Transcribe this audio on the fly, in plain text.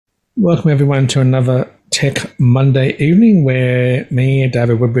Welcome everyone to another Tech Monday evening where me,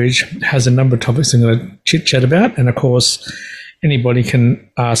 David Woodbridge, has a number of topics I'm going to chit-chat about, and of course anybody can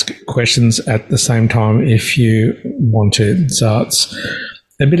ask questions at the same time if you want to. So it's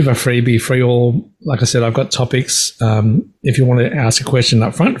a bit of a freebie, free all. Like I said, I've got topics. If you want to ask a question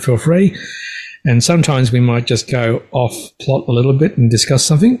up front, feel free. And sometimes we might just go off plot a little bit and discuss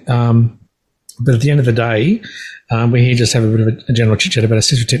something. But at the end of the day, we're here just have a bit of a general chit-chat about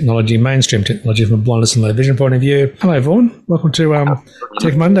assistive technology, mainstream technology from a blindness and low vision point of view. Hello, Vaughan. Welcome to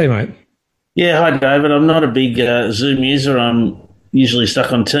Tech Monday, mate. Yeah, hi, David. I'm not a big Zoom user. I'm usually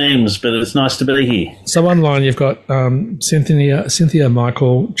stuck on Teams, but it's nice to be here. So online you've got Cynthia,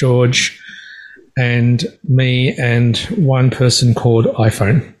 Michael, George, and me, and one person called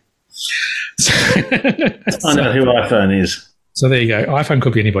iPhone. I know who iPhone is. So there you go. iPhone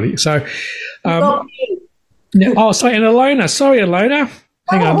could be anybody. So, and Alona. Sorry, Alona.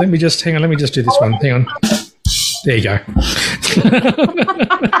 Hang on. Let me just do this one. Hang on. There you go.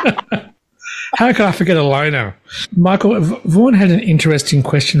 How could I forget Alona? Michael, Vaughan had an interesting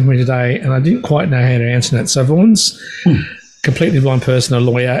question for me today, and I didn't quite know how to answer it. So Vaughan's a completely blind person, a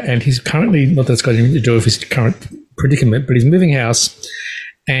lawyer, and he's currently, not that it's got anything to do with his current predicament, but he's moving house.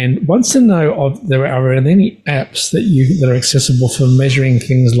 And wants to know are there any apps that are accessible for measuring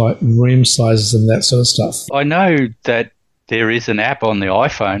things like room sizes and that sort of stuff? I know that there is an app on the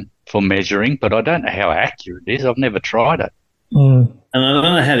iPhone for measuring, but I don't know how accurate it is. I've never tried it. And I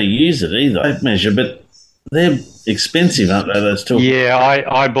don't know how to use it either. Tape measure, but they're expensive, aren't they? Those talking. Yeah,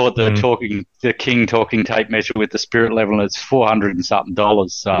 I bought the King talking tape measure with the spirit level, and it's $400 and something.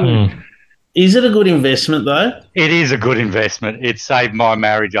 So. Is it a good investment, though? It is a good investment. It saved my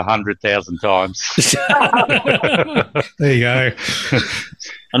marriage 100,000 times. There you go.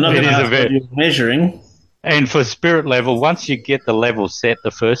 I'm not going to ask what you're measuring. And for spirit level, once you get the level set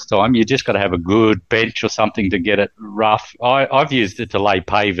the first time, you just got to have a good bench or something to get it rough. I've used it to lay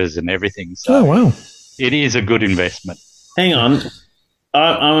pavers and everything. So wow. It is a good investment. Hang on.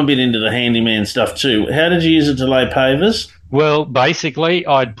 I'm a bit into the handyman stuff too. How did you use it to lay pavers? Well, basically,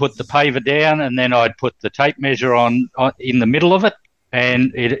 I'd put the paver down and then I'd put the tape measure on in the middle of it,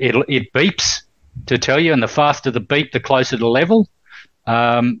 and it beeps to tell you, and the faster the beep, the closer to level.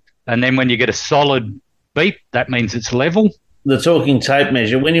 And then when you get a solid beep, that means it's level. The talking tape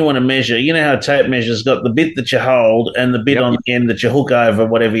measure, when you want to measure, you know how a tape measure's got the bit that you hold and the bit on the end that you hook over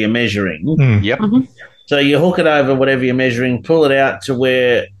whatever you're measuring. Yep. Mm-hmm. So you hook it over whatever you're measuring, pull it out to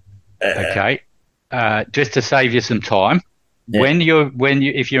where... Okay. Just to save you some time,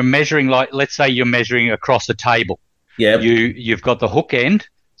 if you're measuring, like, let's say you're measuring across a table, you've got the hook end,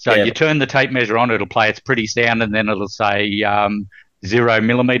 so you turn the tape measure on, it'll play its pretty sound, and then it'll say 0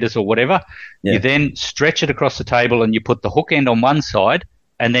 millimeters or whatever. You then stretch it across the table and you put the hook end on one side,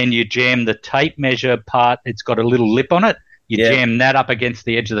 and then you jam the tape measure part. It's got a little lip on it. You jam that up against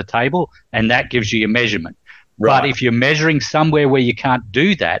the edge of the table, and that gives you your measurement. Right. But if you're measuring somewhere where you can't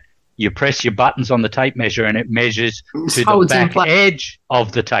do that, you press your buttons on the tape measure and it measures to the back edge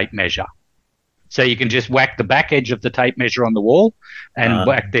of the tape measure. So you can just whack the back edge of the tape measure on the wall and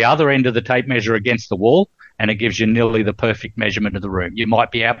whack the other end of the tape measure against the wall, and it gives you nearly the perfect measurement of the room. You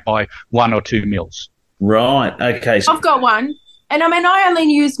might be out by 1 or 2 mils. Right, okay. I've got one. And, I only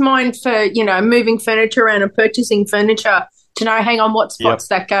use mine for, moving furniture around and purchasing furniture to know, hang on, what spot's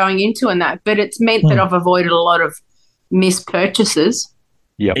that going into and that. But it's meant that I've avoided a lot of missed purchases.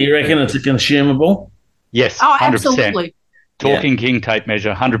 Yep. You reckon it's a consumable? Yes, oh, 100%. Absolutely. Talking King tape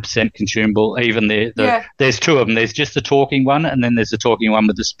measure, 100% consumable. Even there's two of them. There's just the talking one, and then there's the talking one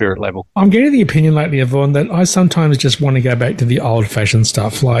with the spirit level. I'm getting the opinion lately, Yvonne, that I sometimes just want to go back to the old-fashioned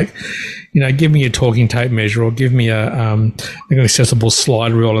stuff, like, give me a talking tape measure or give me an accessible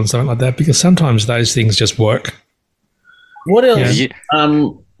slide rule and something like that, because sometimes those things just work. What else?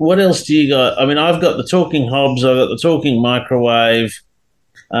 What else do you got? I've got the talking hobs. I've got the talking microwave.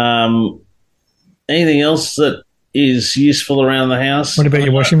 Anything else that is useful around the house? What about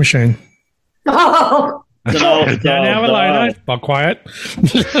your washing machine? Oh. Now, Alona, but quiet.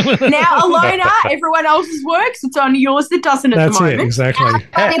 Now, Alona, everyone else's works. It's only yours that doesn't at the moment. That's it, exactly.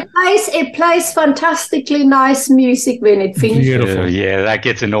 It plays fantastically nice music when it finishes. Beautiful. Yeah, that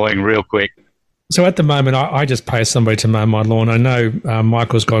gets annoying real quick. So at the moment, I just pay somebody to mow my lawn. I know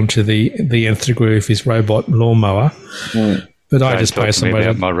Michael's gone to the nth degree of his robot lawnmower, but I just pay somebody.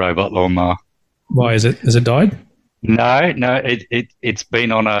 About my robot lawnmower. Why is it? Has it died? No, it's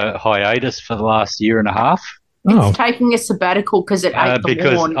been on a hiatus for the last year and a half. It's taking a sabbatical because it ate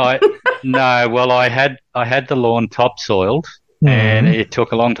the lawn. I had the lawn topsoiled, and it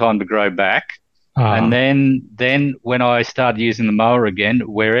took a long time to grow back. And then when I started using the mower again,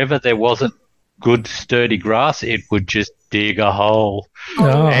 wherever there wasn't good sturdy grass, it would just dig a hole.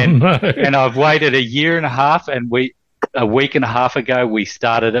 And I've waited a year and a half, and a week and a half ago we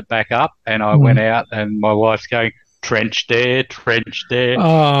started it back up, and I went out, and my wife's going, trench there.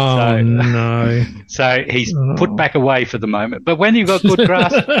 No. So he's put back away for the moment. But when you've got good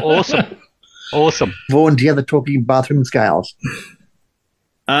grass, awesome. Vaughan, do you have the talking bathroom scales?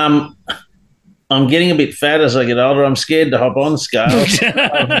 I'm getting a bit fat as I get older. I'm scared to hop on scales.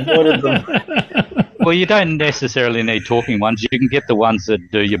 I've avoided them. Well, you don't necessarily need talking ones. You can get the ones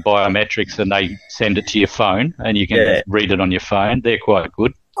that do your biometrics, and they send it to your phone, and you can read it on your phone. They're quite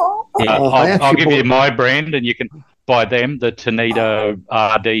good. I'll give you my brand, and you can buy them, the Tanita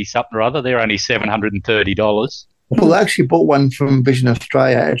RD something or other. They're only $730. Well, I actually bought one from Vision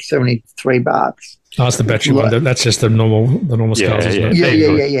Australia at $73. Oh, that's the battery one. That's just the normal scales, isn't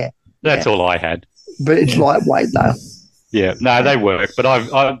it? Yeah. That's all I had. But it's lightweight, though. Yeah, no, they work.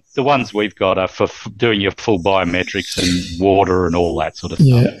 But the ones we've got are for doing your full biometrics and water and all that sort of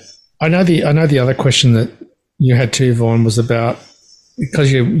stuff. Yeah, I know the other question that you had too, Vaughan, was about,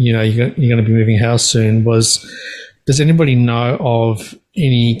 because you're going to be moving house soon. Does anybody know of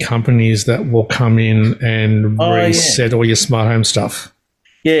any companies that will come in and reset all your smart home stuff?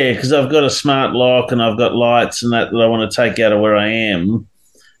 Yeah, because I've got a smart lock and I've got lights and that I want to take out of where I am.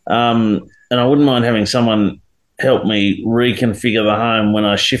 And I wouldn't mind having someone help me reconfigure the home when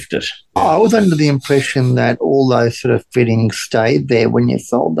I shift it. I was under the impression that all those sort of fittings stayed there when you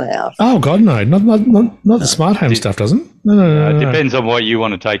sold the house. Oh, God, no. Not the smart home stuff, doesn't? No. It depends on what you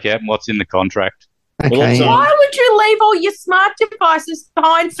want to take out and what's in the contract. Okay. Why would you leave all your smart devices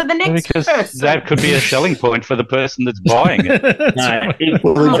behind for the next person? That could be a selling point for the person that's buying it.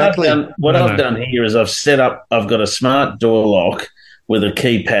 What I've done here is I've got a smart door lock with a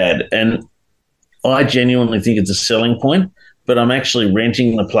keypad, and I genuinely think it's a selling point, but I'm actually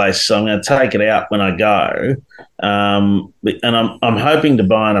renting the place, so I'm going to take it out when I go. And I'm hoping to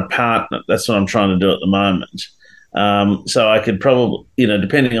buy an apartment. That's what I'm trying to do at the moment. So I could probably,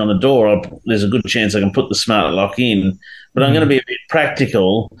 depending on the door, there's a good chance I can put the smart lock in. But I'm going to be a bit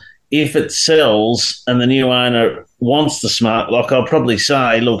practical. If it sells and the new owner wants the smart lock, I'll probably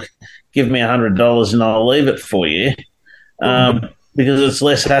say, look, give me $100 and I'll leave it for you. Because it's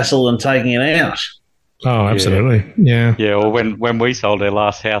less hassle than taking it out. Oh, absolutely. Yeah. Yeah, well, when we sold our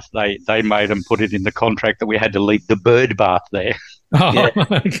last house, they made them put it in the contract that we had to leave the bird bath there. Oh,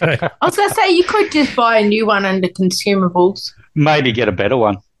 okay. I was going to say, you could just buy a new one under consumables. Maybe get a better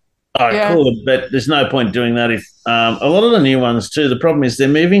one. I could, but there's no point doing that if a lot of the new ones too, the problem is they're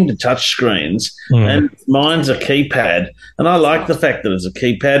moving to touch screens and mine's a keypad, and I like the fact that it's a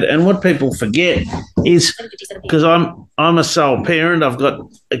keypad. And what people forget is, because I'm a sole parent, I've got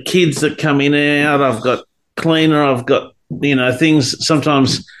kids that come in and out, I've got cleaner, I've got things.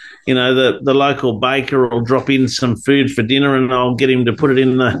 Sometimes the local baker will drop in some food for dinner and I'll get him to put it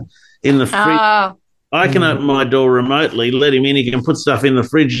in the fridge. I can open my door remotely, let him in, he can put stuff in the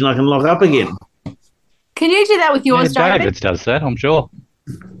fridge and I can lock up again. Can you do that with yours, David? David does that, I'm sure.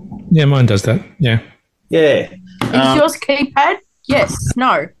 Yeah, mine does that, yeah. Yeah. Is yours keypad? Yes.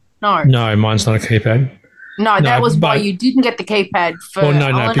 No. No, mine's not a keypad. No, that was why you didn't get the keypad for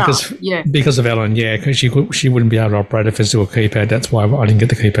Eleanor. because of Ellen, because she wouldn't be able to operate a physical keypad. That's why I didn't get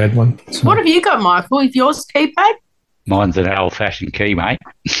the keypad one. So. What have you got, Michael? Is yours keypad? Mine's an old-fashioned key, mate.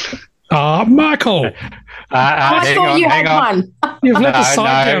 Oh, Michael. I thought you had one. You've let the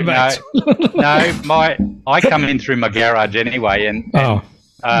side down, mate. No, I come in through my garage anyway, and there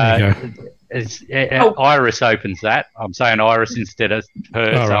you go. Iris opens that. I'm saying Iris instead of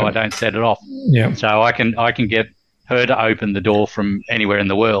her, I don't set it off. Yeah. So I can get her to open the door from anywhere in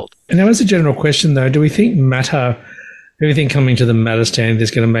the world. And now, as a general question, though, do we think everything coming to the Matter standard is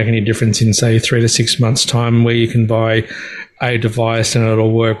going to make any difference in, say, 3 to 6 months' time, where you can buy a device and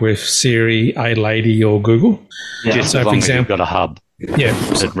it'll work with Siri, A Lady, or Google? Yeah. Just as long as you've got a hub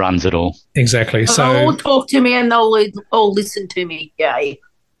that runs it all. Exactly. So they'll all talk to me and they'll all listen to me. Yay.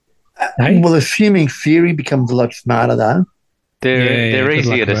 Well, assuming Siri becomes a lot smarter, though. They're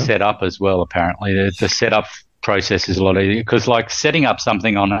easier to set up as well, apparently. The setup process is a lot easier because, setting up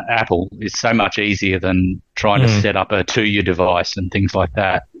something on Apple is so much easier than trying to set up a to-your device and things like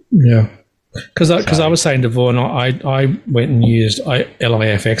that. Yeah. Because I was saying to Vaughan, I went and used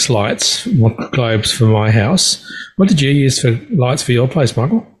LIFX lights, globes for my house. What did you use for lights for your place,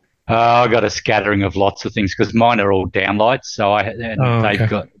 Michael? I got a scattering of lots of things because mine are all downlights. So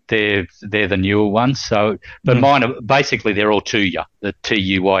they're the newer ones. So, but mine are basically they're all TUYA, the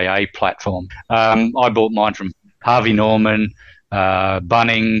TUYA platform. I bought mine from Harvey Norman,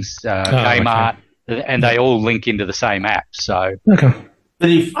 Bunnings, Kmart. and they all link into the same app. So okay.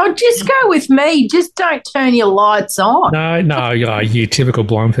 Just go with me. Just don't turn your lights on. No, you typical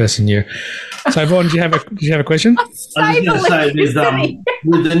blind person, you. So, Vaughn, did you have a question? I was going to say,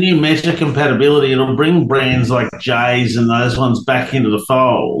 with the new Meta compatibility, it'll bring brands like Jay's and those ones back into the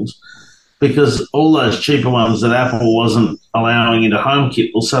fold, because all those cheaper ones that Apple wasn't allowing into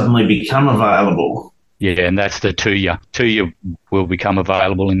HomeKit will suddenly become available. Yeah, and that's the 2-year. 2-year will become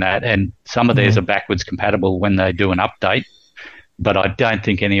available in that, and some of theirs are backwards compatible when they do an update. But I don't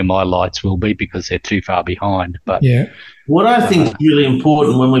think any of my lights will be because they're too far behind. But what I think is really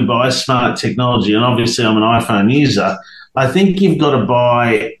important when we buy smart technology, and obviously I'm an iPhone user, I think you've got to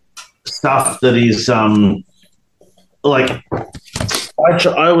buy stuff that is like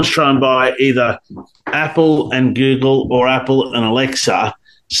I always try and buy either Apple and Google or Apple and Alexa,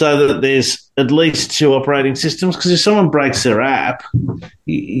 so that there's at least 2 operating systems, because if someone breaks their app,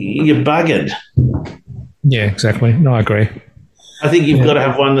 you're buggered. Yeah, exactly. No, I agree. I think you've got to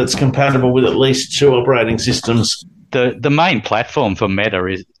have one that's compatible with at least 2 operating systems. The main platform for Matter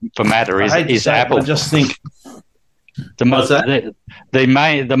is Apple. I just think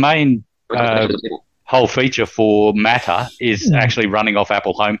the main whole feature for Matter is actually running off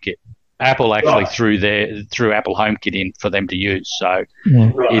Apple HomeKit. Apple actually threw Apple HomeKit in for them to use, so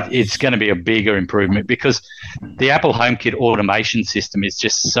it's going to be a bigger improvement, because the Apple HomeKit automation system is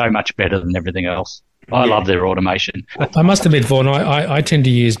just so much better than everything else. I love their automation. I must admit, Vaughn, I tend to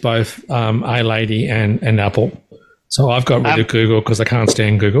use both A-Lady and Apple. So I've got rid of Google because I can't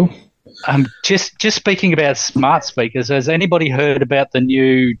stand Google. Just speaking about smart speakers, has anybody heard about the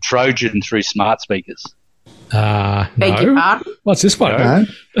new Trojan through smart speakers? No. What's this one? No.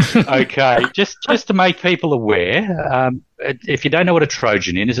 Okay, just to make people aware, if you don't know what a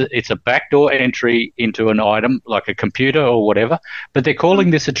Trojan is, it's a backdoor entry into an item like a computer or whatever, but they're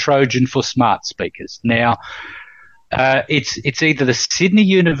calling this a Trojan for smart speakers. Now, it's either the Sydney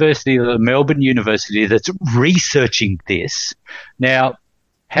University or the Melbourne University that's researching this. Now,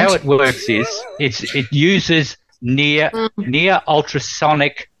 how it works is it uses near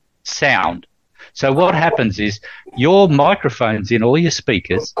ultrasonic sound. So what happens is your microphones in all your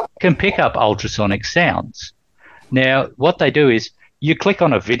speakers can pick up ultrasonic sounds. Now, what they do is you click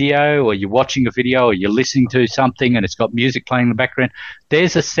on a video, or you're watching a video, or you're listening to something and it's got music playing in the background.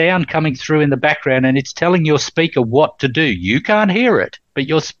 There's a sound coming through in the background and it's telling your speaker what to do. You can't hear it, but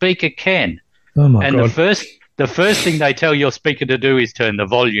your speaker can. Oh my God. The first thing they tell your speaker to do is turn the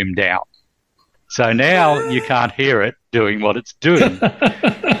volume down. So now you can't hear it doing what it's doing.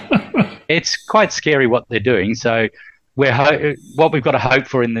 It's quite scary what they're doing. So what we've got to hope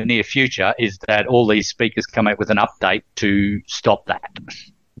for in the near future is that all these speakers come out with an update to stop that.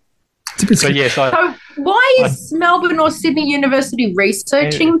 So why is Melbourne or Sydney University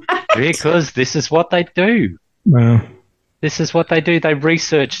researching that? Because this is what they do. Wow. This is what they do. They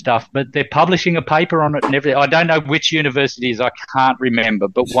research stuff, but they're publishing a paper on it and everything. I don't know which universities, I can't remember,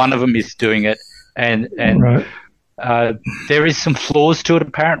 but one of them is doing it. And right. There is some flaws to it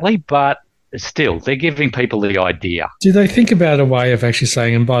apparently, but still, they're giving people the idea. Do they think about a way of actually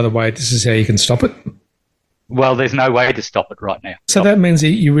saying, and by the way, this is how you can stop it? Well, there's no way to stop it right now. So that means that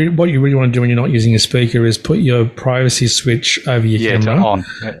what you really want to do when you're not using a speaker is put your privacy switch over your camera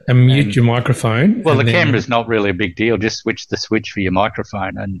and mute your microphone. Well, the camera's not really a big deal. Just switch the switch for your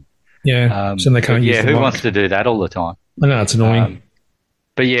microphone. So they can't use the mic. Who wants to do that all the time? I know, it's annoying.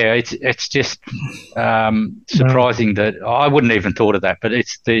 But yeah, it's just surprising that I wouldn't even thought of that. But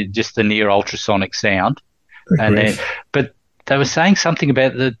it's just the near ultrasonic sound, but they were saying something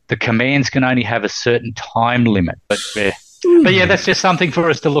about the commands can only have a certain time limit. But yeah, that's just something for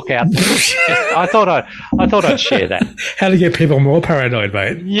us to look out for. I thought I'd share that. How to get people more paranoid,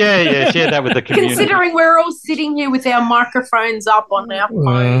 mate? Yeah, share that with the community. Considering we're all sitting here with our microphones up on our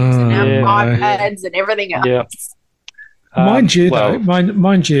phones and our iPads and everything else. Yeah. Mind you,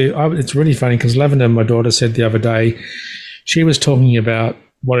 it's really funny because Lavender, my daughter, said the other day, she was talking about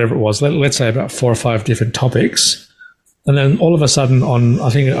whatever it was, let's say about 4 or 5 different topics. And then all of a sudden I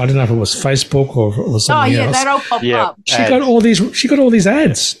don't know if it was Facebook or if it was something else. That all popped up. She got all these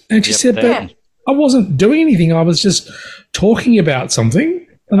ads. And she said that I wasn't doing anything. I was just talking about something.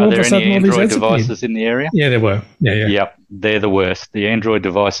 And all of a sudden, all these Android devices in the area? Yeah, there were. Yeah. Yep, they're the worst. The Android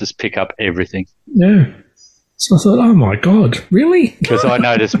devices pick up everything. Yeah. So I thought, oh my God, really? Because I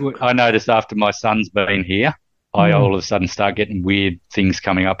noticed after my son's been here, I all of a sudden start getting weird things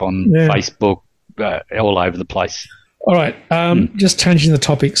coming up on Facebook all over the place. All right, just changing the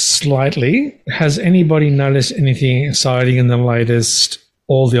topic slightly. Has anybody noticed anything exciting in the latest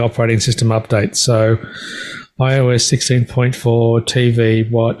all the operating system updates? So iOS 16.4,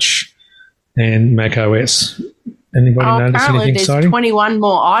 TV, watch, and Mac OS. Anybody notice anything there's exciting? 21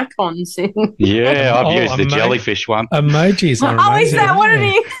 more icons. Yeah, I've used the jellyfish one. Emojis are Oh, amazing, is that what it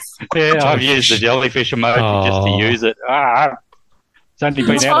is? Yeah, I've used the jellyfish emoji just to use it. It's only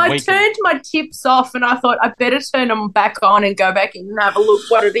been out a week. I turned my tips off and I thought I better turn them back on and go back in and have a look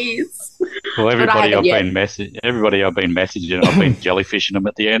what it is. Well, everybody I've been messaging, I've been jellyfishing them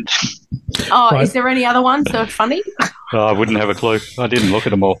at the end. Oh, right. Is there any other ones that are funny? I wouldn't have a clue. I didn't look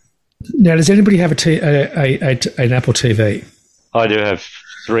at them all. Now, does anybody have an Apple TV? I do have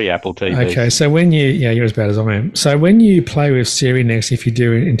 3 Apple TVs. Okay, so when you're as bad as I am. So when you play with Siri next, if you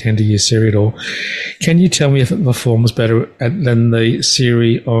do intend to use Siri at all, can you tell me if it performs better than the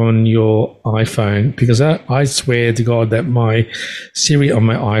Siri on your iPhone? Because I swear to God that my Siri on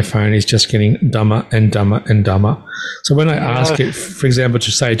my iPhone is just getting dumber and dumber and dumber. So when I ask it, for example,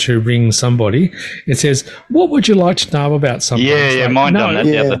 to ring somebody, it says, "What would you like to know about something?" Yeah, mine done that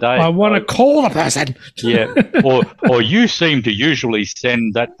the other day. I want to call the person. Yeah, or you seem to usually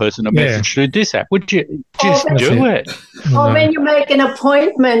send that person a message through this app. Would you just do it? Or when you make an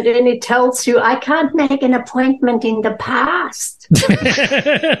appointment and it tells you, "I can't make an appointment in the past."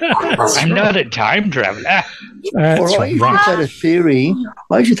 I'm not a time traveler. Or I usually tell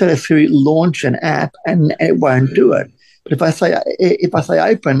Siri, launch an app, and it won't do it. But if I say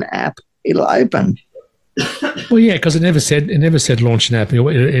open app, it'll open. Well, yeah, because it never said launch an app.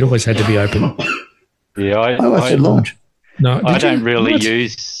 It always had to be open. Yeah, I said launch. No, I don't really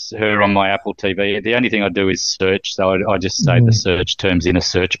use her on my Apple TV. The only thing I do is search, so I just say the search terms in a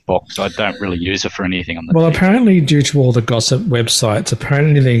search box. I don't really use her for anything on the TV. Apparently, due to all the gossip websites,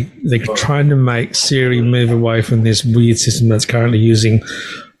 apparently they're trying to make Siri move away from this weird system that's currently using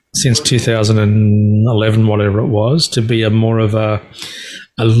since 2011, whatever it was, to be more of a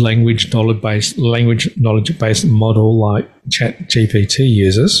language knowledge-based model like ChatGPT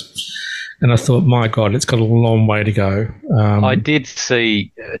uses. And I thought, my God, it's got a long way to go. I did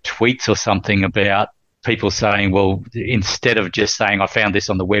see tweets or something about people saying, well, instead of just saying, I found this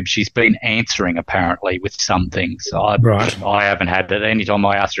on the web, she's been answering apparently with some things. I haven't had that. Anytime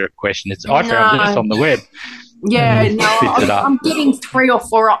I ask her a question, it's, I found this on the web. Yeah, I'm getting 3 or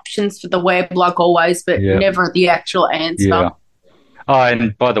 4 options for the web, like always, but never the actual answer. Yeah. Oh,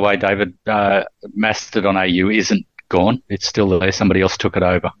 and by the way, David, Mastodon AU isn't gone. It's still there. Somebody else took it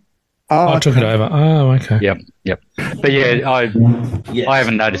over. I took it over. Oh, okay. Yep. But yeah, I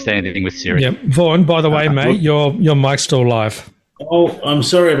haven't noticed anything with Siri. Yep. Vaughan, by the way, mate, your mic's still live. Oh, I'm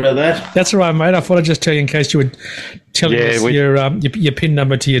sorry about that. That's all right, mate. I thought I'd just tell you in case you would tell us your PIN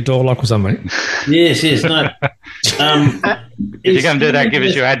number to your door lock or something. Yes. No. If you're going to do that, give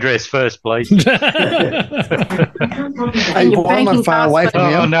us your address first, please. Hey, Vaughan, I'm far away from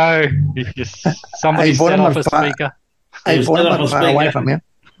you. Oh, no. Somebody set off a speaker. Hey, Vaughan, I'm far away from you.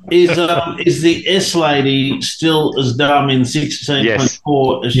 Is the S lady still as dumb in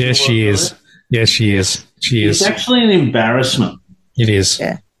 16.4 as yes, she is. Yes, she is. It's actually an embarrassment. It is.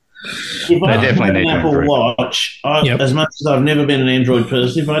 Yeah. If I didn't have an Apple Watch, as much as I've never been an Android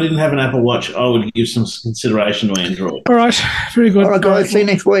person, if I didn't have an Apple Watch, I would give some consideration to Android. All right. Very good. All right, guys. See you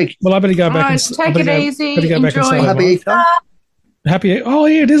next week. Well, I better go back take it easy. Enjoy. Happy Easter. Oh,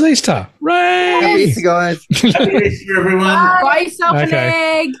 yeah, it is Easter. Right. Happy Easter, guys. Happy Easter, everyone. Buy yourself an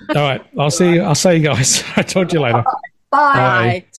egg. All right. I'll see you guys. I'll talk to you later. Bye. Bye.